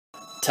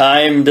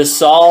Time to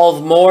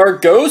solve more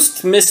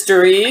ghost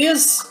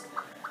mysteries.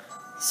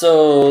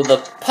 So, the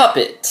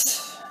puppet.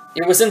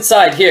 It was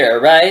inside here,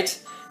 right?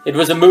 It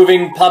was a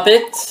moving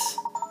puppet?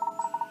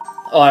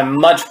 Oh, I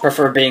much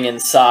prefer being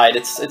inside.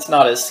 It's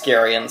not as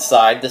scary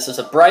inside. This is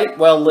a bright,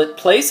 well-lit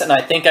place, and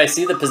I think I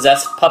see the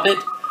possessed puppet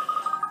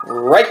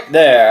right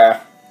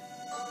there.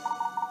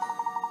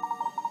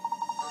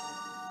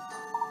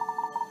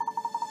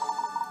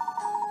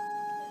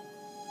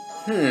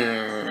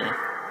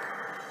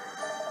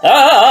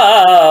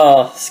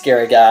 Oh,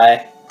 scary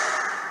guy.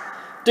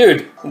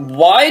 Dude,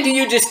 why do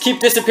you just keep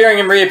disappearing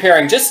and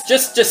reappearing?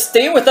 Just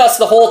stay with us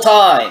the whole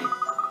time.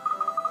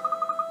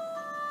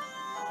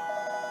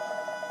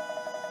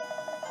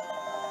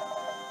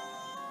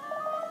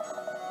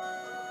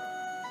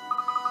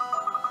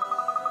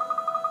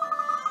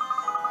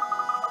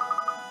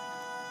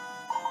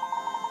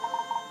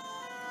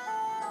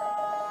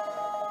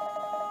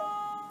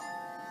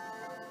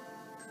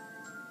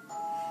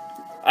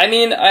 I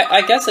mean,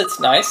 I guess it's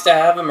nice to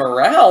have him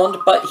around,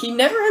 but he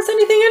never has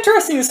anything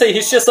interesting to say.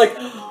 He's just like,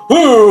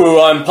 ooh,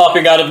 I'm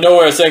popping out of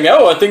nowhere saying,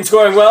 oh, are things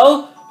going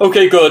well?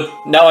 Okay, good.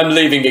 Now I'm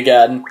leaving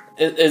again.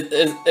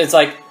 It's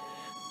like,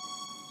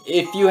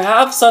 if you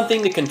have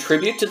something to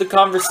contribute to the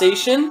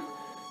conversation,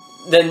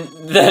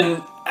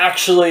 then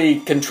actually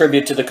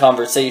contribute to the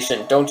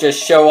conversation. Don't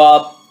just show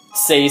up,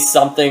 say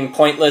something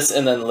pointless,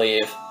 and then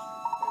leave.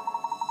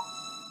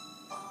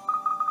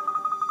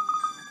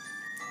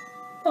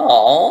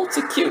 Aw, it's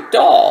a cute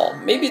doll.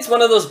 Maybe it's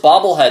one of those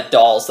bobblehead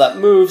dolls that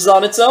moves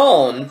on its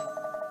own.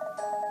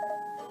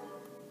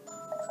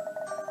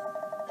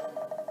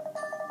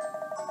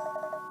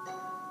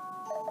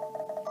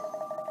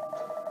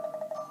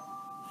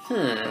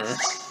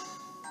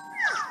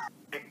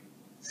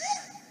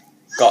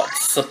 Got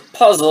a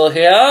puzzle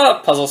here.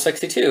 Puzzle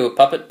 62,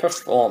 Puppet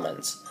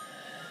Performance.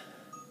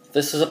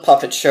 This is a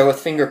puppet show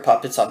with finger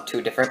puppets on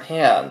 2 different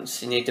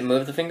hands. You need to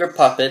move the finger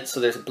puppet, so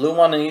there's a blue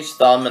one in each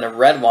thumb and a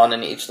red one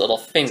in each little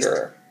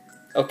finger.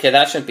 Okay,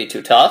 that shouldn't be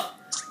too tough.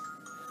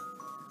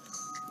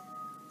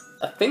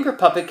 A finger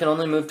puppet can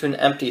only move to an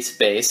empty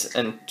space,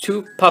 and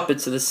 2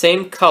 puppets of the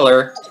same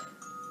color...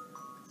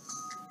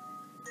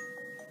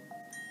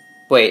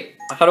 Wait,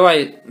 how do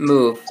I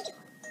move?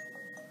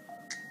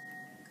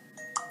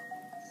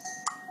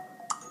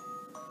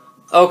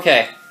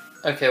 Okay,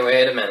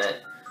 wait a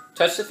minute.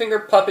 Touch the finger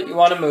puppet you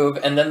want to move,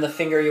 and then the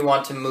finger you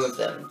want to move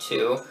them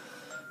to.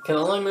 Can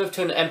only move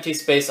to an empty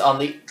space on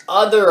the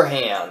other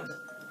hand.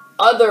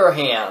 Other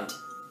hand.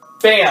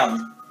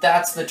 Bam!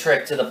 That's the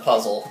trick to the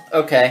puzzle.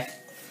 Okay.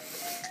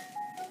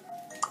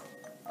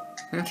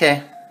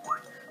 Okay.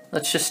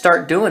 Let's just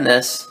start doing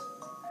this.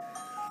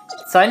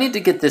 So I need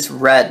to get this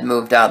red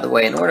moved out of the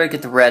way. In order to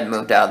get the red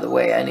moved out of the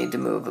way, I need to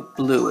move a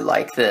blue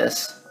like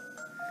this.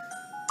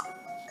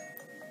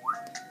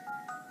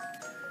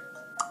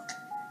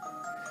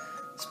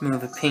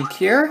 Move a pink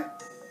here,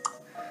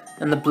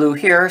 and the blue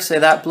here. Say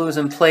that blue is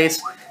in place,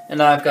 and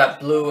now I've got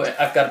blue.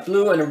 I've got a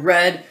blue and a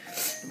red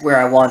where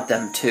I want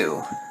them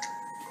to.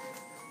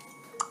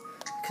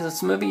 Because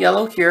let's move a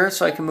yellow here,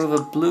 so I can move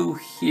a blue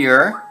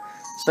here,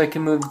 so I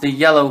can move the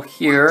yellow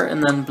here,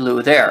 and then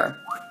blue there.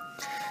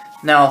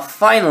 Now,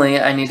 finally,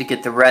 I need to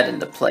get the red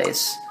into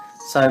place.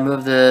 So I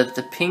move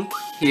the pink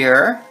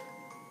here,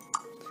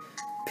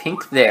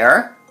 pink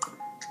there,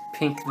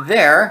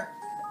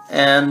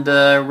 and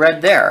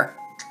red there.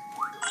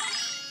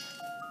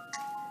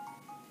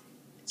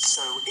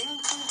 So, in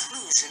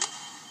conclusion,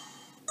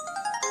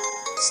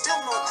 still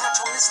no patch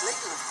on this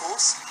Layton, of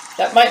course.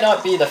 That might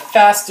not be the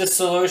fastest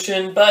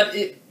solution, but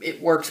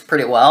it works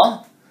pretty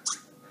well.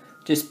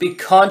 Just be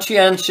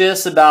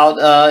conscientious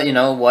about, you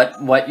know,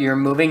 what you're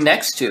moving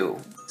next to.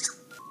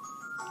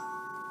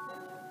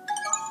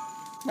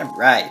 All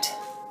right.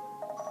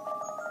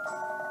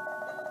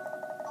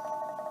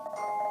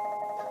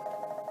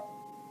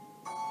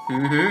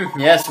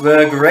 Yes,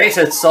 we're great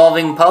at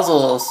solving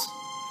puzzles.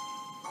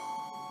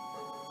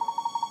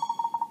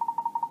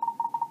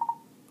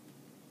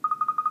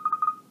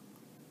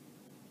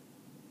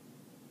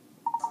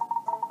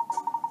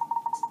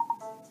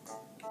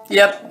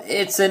 Yep,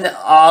 it's an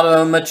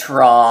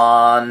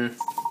automatron.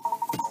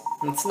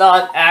 It's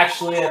not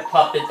actually a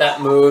puppet that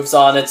moves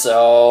on its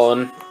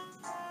own.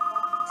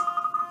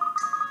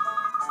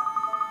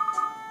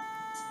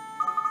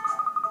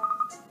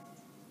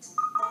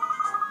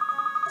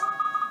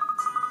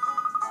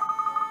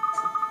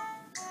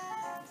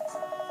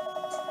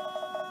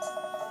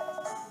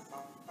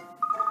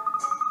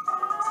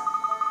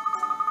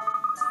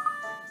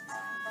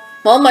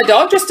 Well, my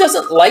dog just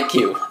doesn't like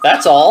you,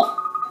 that's all.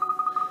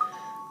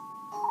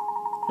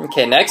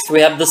 Okay, next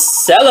we have the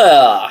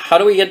cellar. How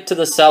do we get to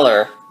the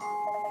cellar?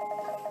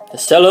 The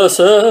cellar,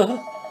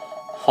 sir.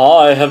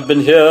 I have been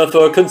here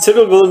for a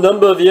considerable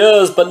number of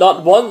years, but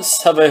not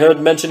once have I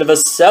heard mention of a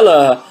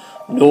cellar,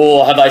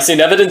 nor have I seen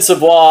evidence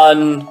of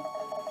one.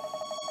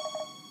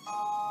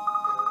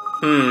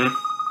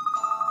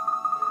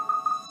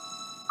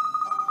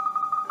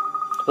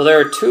 Well, there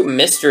are 2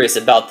 mysteries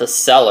about the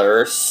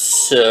cellar,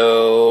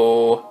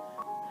 so...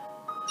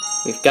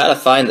 We've got to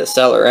find the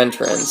cellar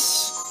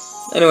entrance.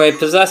 Anyway,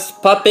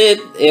 possessed puppet,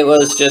 it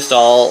was just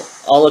all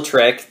a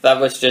trick. That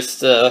was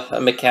just a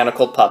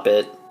mechanical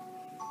puppet.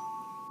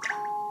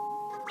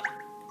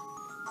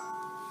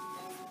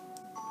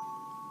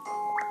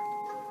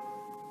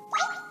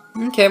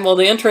 Okay, well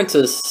the entrance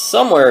is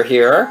somewhere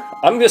here.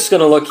 I'm just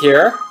gonna look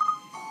here.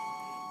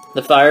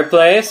 The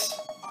fireplace.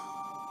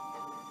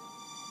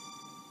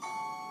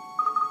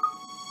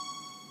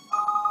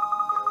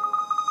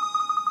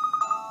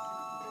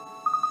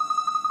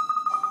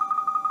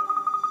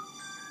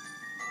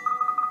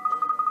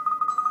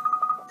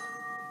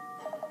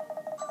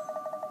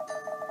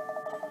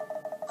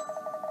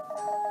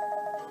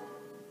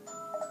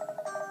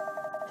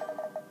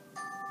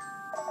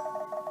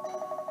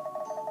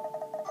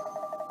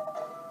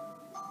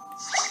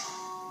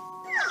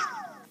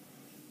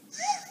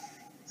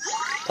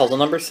 Puzzle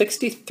number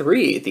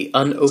 63, the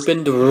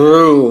unopened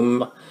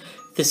room.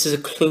 This is a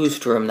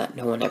closed room that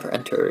no one ever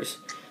enters.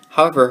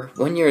 However,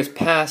 1 year has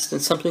passed and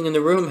something in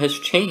the room has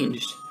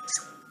changed.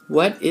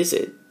 What is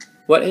it?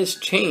 What has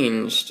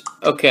changed?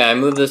 Okay, I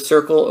move the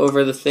circle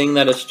over the thing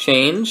that has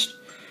changed.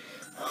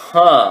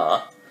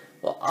 Huh.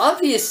 Well,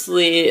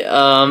 obviously,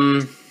 I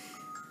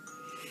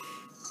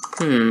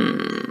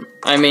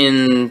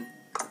mean,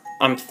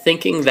 I'm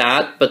thinking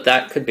that, but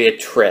that could be a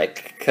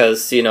trick,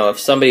 because, you know, if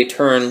somebody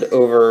turned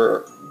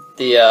over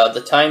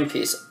the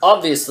timepiece,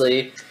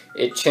 obviously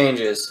it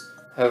changes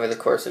over the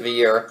course of a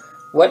year.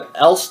 What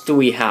else do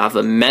we have?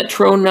 A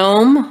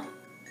metronome?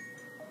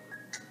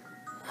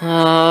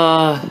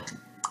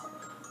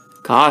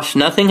 Gosh,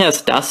 nothing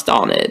has dust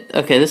on it.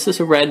 Okay, this is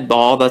a red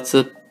ball. That's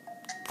a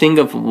thing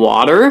of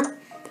water.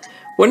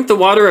 Wouldn't the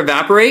water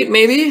evaporate,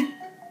 maybe?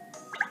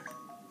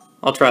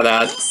 I'll try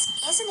that. This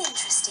is an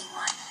interesting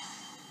one.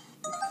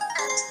 And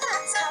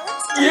that's how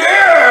it's done.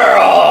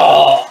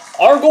 Yeah!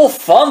 Argle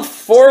Thump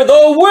for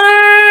the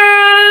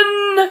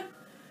win!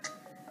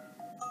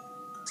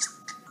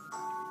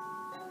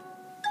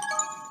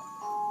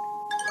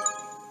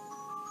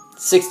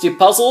 $60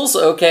 puzzles,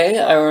 okay,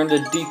 I earned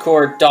a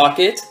decor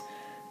docket.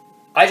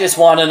 I just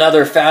want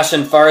another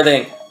fashion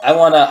farthing. I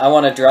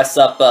wanna dress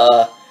up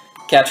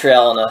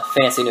Katrielle in a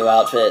fancy new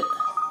outfit.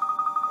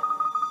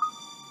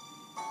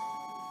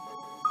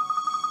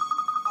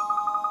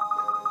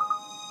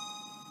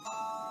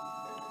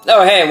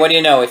 Oh hey, what do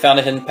you know? We found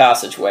a hidden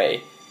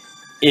passageway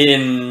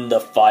in the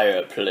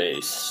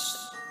fireplace.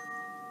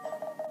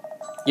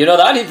 You know,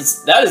 that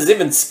is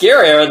even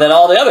scarier than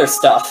all the other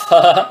stuff.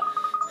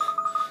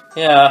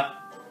 Yeah.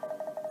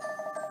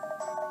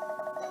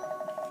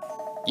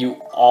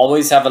 You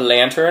always have a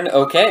lantern?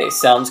 Okay,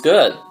 sounds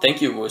good.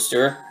 Thank you,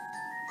 Wooster.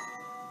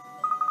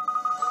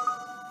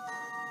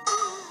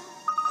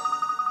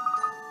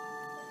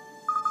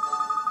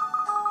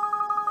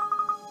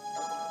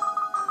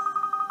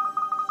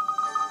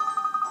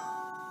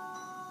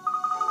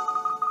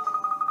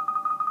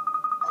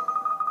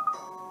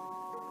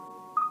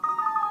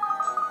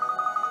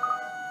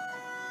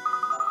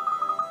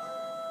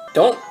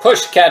 Don't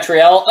push,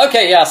 Katrielle.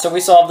 Okay, yeah, so we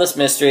solved this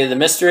mystery. The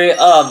mystery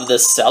of the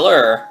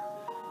cellar.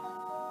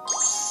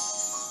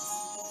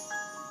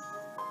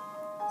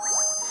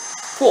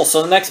 Cool,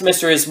 so the next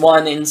mystery is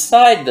one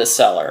inside the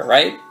cellar,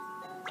 right?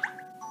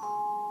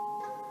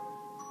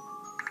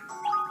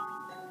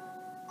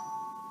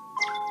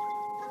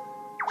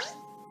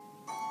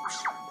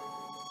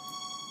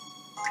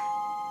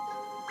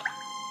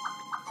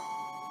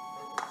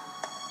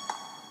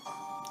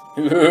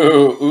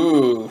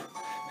 Ooh.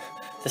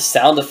 The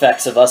sound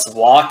effects of us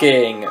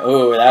walking.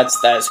 Ooh, that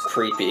is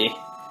creepy.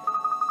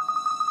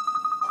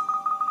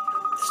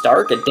 It's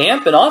dark and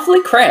damp and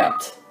awfully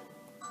cramped.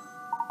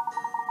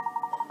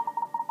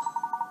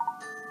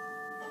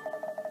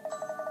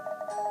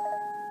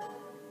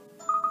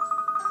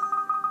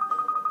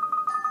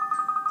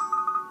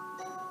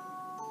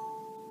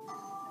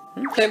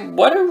 Okay,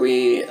 what are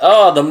we...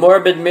 Oh, the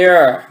morbid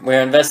mirror.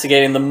 We're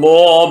investigating the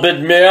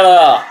morbid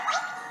mirror.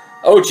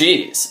 Oh,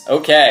 geez.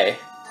 Okay.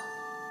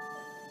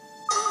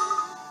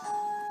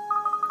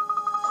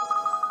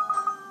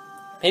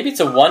 Maybe it's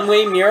a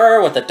one-way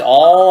mirror with a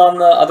doll on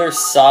the other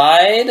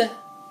side?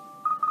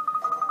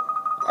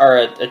 Or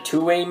a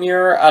two-way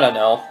mirror? I don't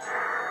know.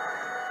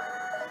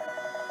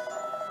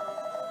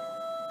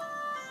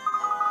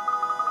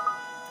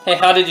 Hey,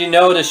 how did you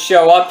know to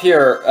show up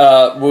here,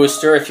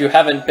 Wooster, if you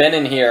haven't been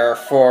in here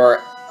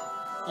for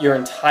your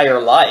entire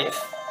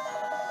life?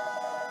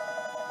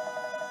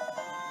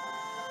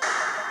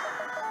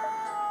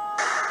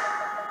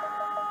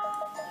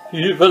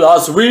 Even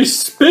as we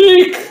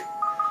speak,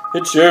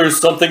 it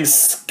shows something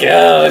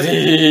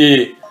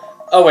scary.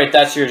 Oh wait,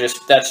 that's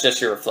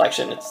just your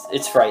reflection.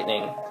 It's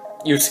frightening.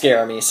 You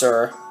scare me,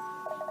 sir.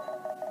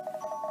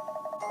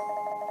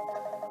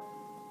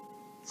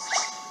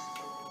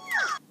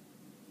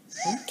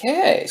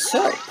 Okay,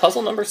 so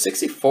puzzle number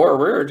 64.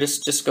 We're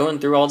just going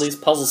through all these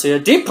puzzles here.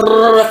 Deep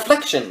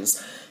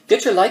reflections.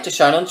 Get your light to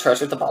shine on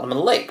treasure at the bottom of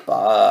the lake.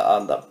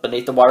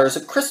 Beneath the water is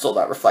a crystal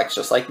that reflects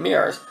just like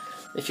mirrors.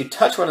 If you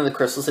touch one of the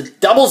crystals,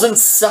 it doubles in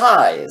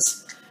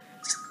size.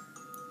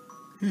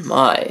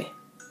 My.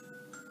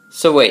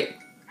 So wait.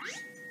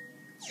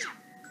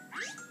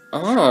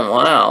 Oh,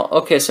 wow.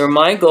 Okay, so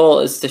my goal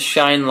is to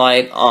shine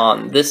light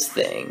on this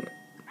thing.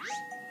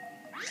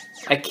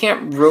 I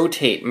can't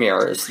rotate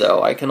mirrors,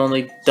 though. I can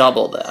only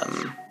double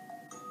them.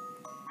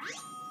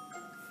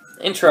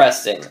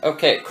 Interesting.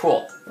 Okay,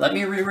 cool. Let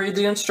me reread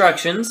the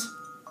instructions.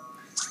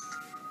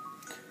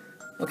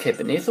 Okay,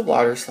 beneath the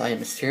water slide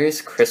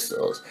mysterious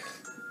crystals.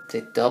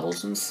 They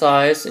doubles in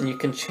size, and you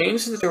can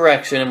change the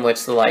direction in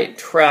which the light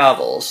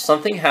travels.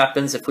 Something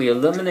happens if we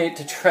illuminate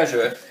the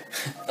treasure.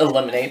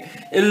 Illuminate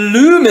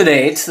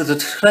the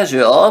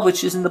treasure,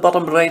 which is in the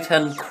bottom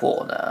right-hand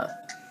corner.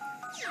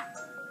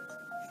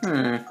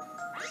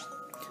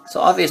 So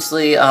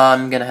obviously,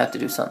 I'm gonna have to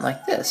do something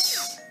like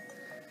this.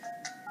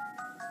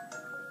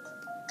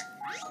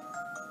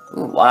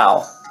 Ooh,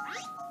 wow.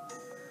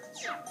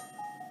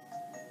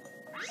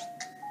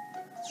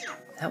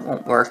 That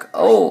won't work.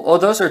 Oh,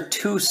 those are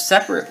two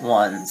separate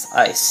ones.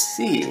 I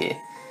see.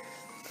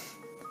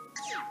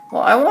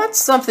 Well, I want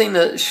something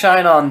to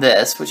shine on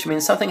this, which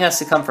means something has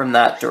to come from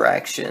that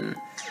direction.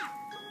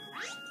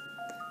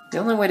 The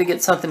only way to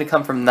get something to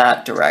come from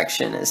that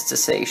direction is to,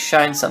 say,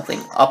 shine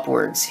something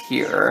upwards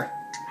here.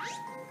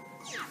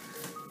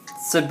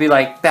 So it'd be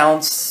like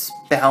bounce,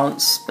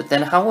 bounce, but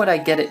then how would I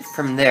get it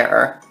from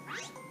there?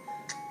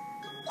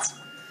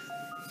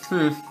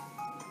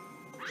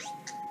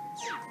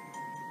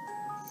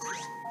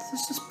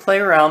 Let's just play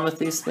around with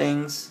these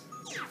things.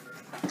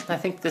 I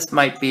think this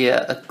might be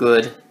a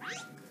good...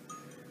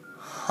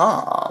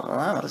 Huh, well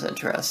that was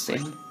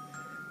interesting.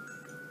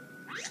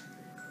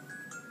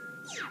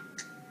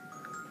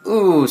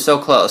 Ooh, so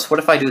close. What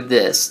if I do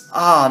this?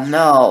 Ah,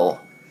 no.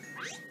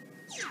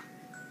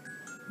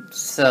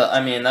 So, I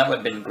mean, that would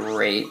have been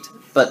great.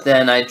 But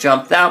then I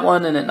jump that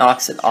one and it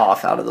knocks it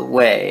off out of the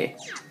way.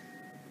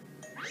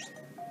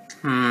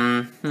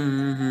 I'm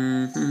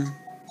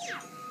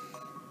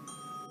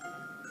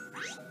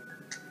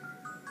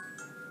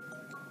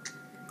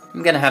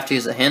gonna have to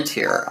use a hint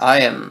here.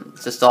 I am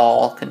just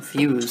all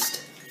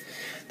confused.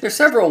 There's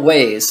several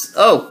ways.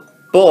 Oh,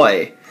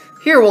 boy.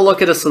 Here we'll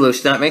look at a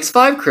solution that makes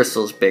 5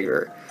 crystals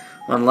bigger.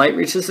 When light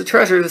reaches the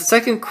treasure, the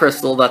second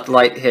crystal that the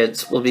light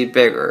hits will be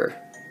bigger.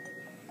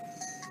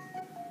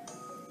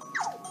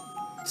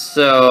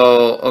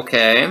 So,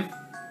 okay.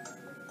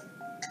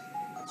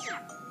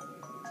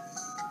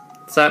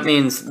 So that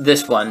means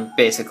this one,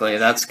 basically.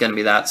 That's going to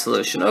be that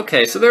solution.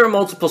 Okay, so there are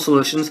multiple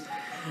solutions.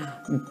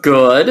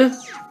 Good.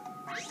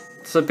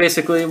 So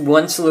basically,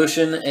 one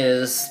solution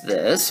is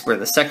this, where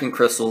the second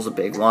crystal is a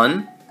big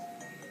one.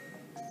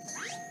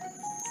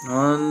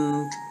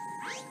 1,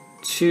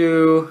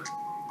 2,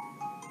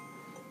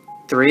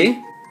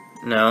 3.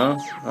 No.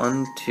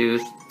 1, 2,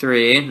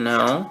 3.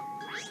 No.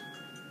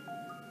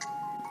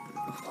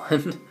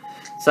 1.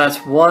 So that's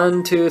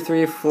 1, 2,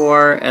 3,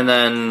 4, and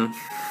then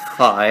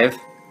 5.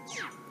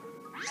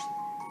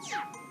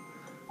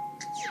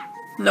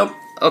 Nope.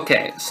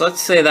 Okay, so let's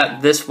say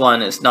that this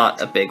one is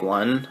not a big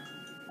one.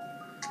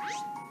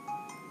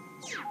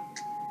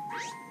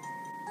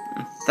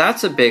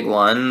 That's a big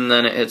one,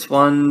 then it's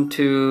 1,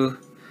 2,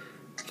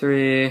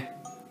 3...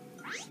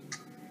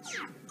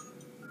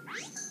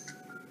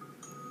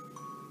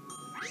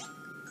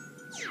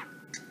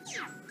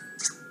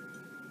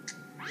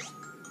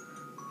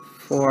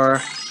 4,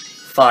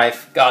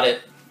 5. Got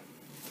it.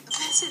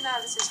 This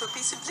analysis would be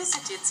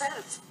simplicity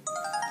itself.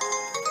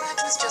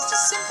 That was just a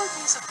simple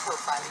piece of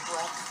profiling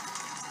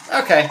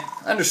work. Okay,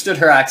 understood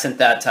her accent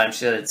that time. She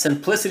said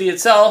simplicity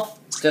itself,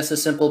 just a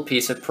simple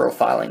piece of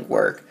profiling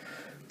work.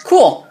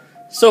 Cool.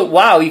 So,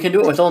 wow, you can do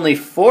it with only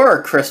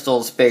 4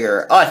 crystals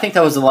bigger. Oh, I think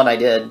that was the one I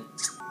did.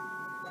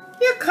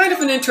 Yeah, kind of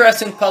an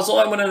interesting puzzle.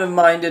 I wouldn't have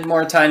minded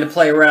more time to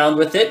play around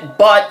with it,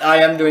 but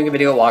I am doing a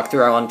video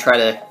walkthrough. I want to try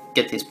to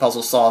get these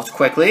puzzles solved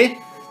quickly.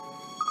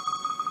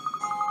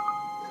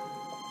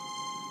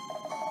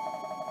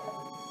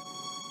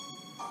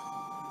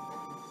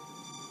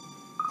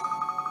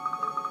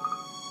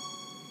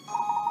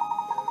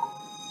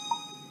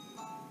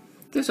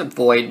 There's a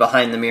void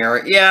behind the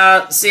mirror.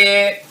 Yeah,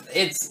 see,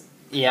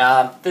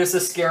 yeah, there's a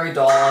scary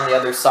doll on the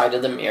other side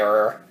of the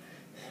mirror.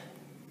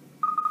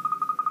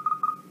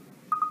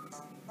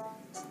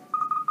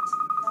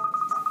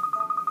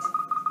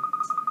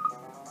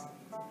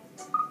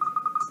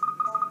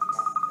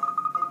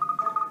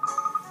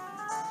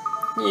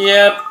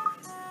 Yep.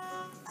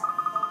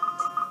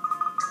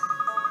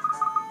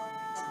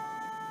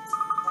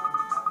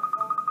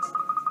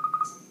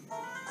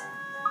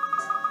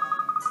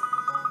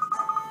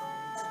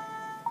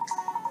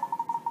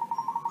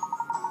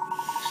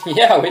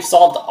 Yeah, we've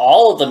solved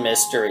all of the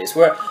mysteries.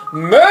 We're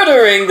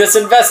murdering this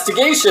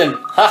investigation!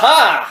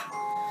 Haha!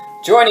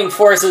 Joining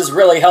forces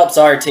really helps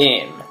our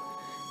team.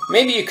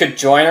 Maybe you could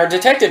join our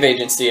detective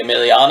agency,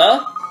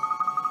 Emiliana.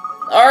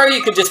 Or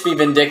you could just be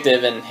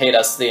vindictive and hate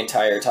us the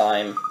entire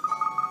time.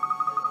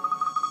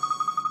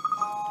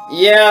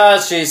 Yeah,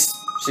 she's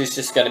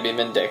just gonna be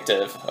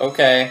vindictive.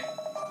 Okay.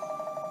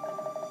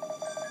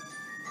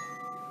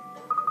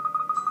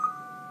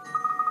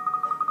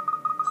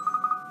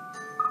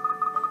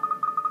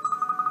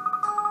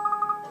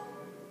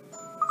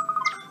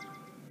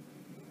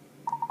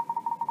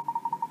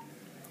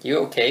 You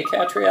okay,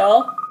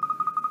 Katrielle?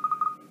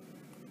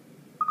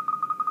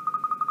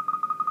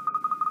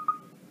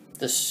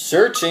 The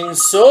searching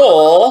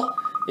soul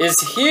is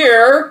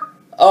here.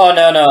 Oh,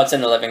 no, it's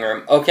in the living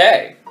room.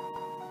 Okay.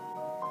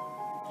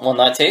 Well, in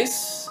that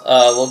case,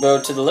 we'll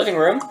go to the living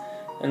room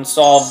and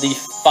solve the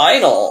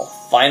final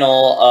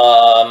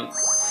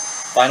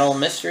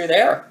mystery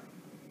there.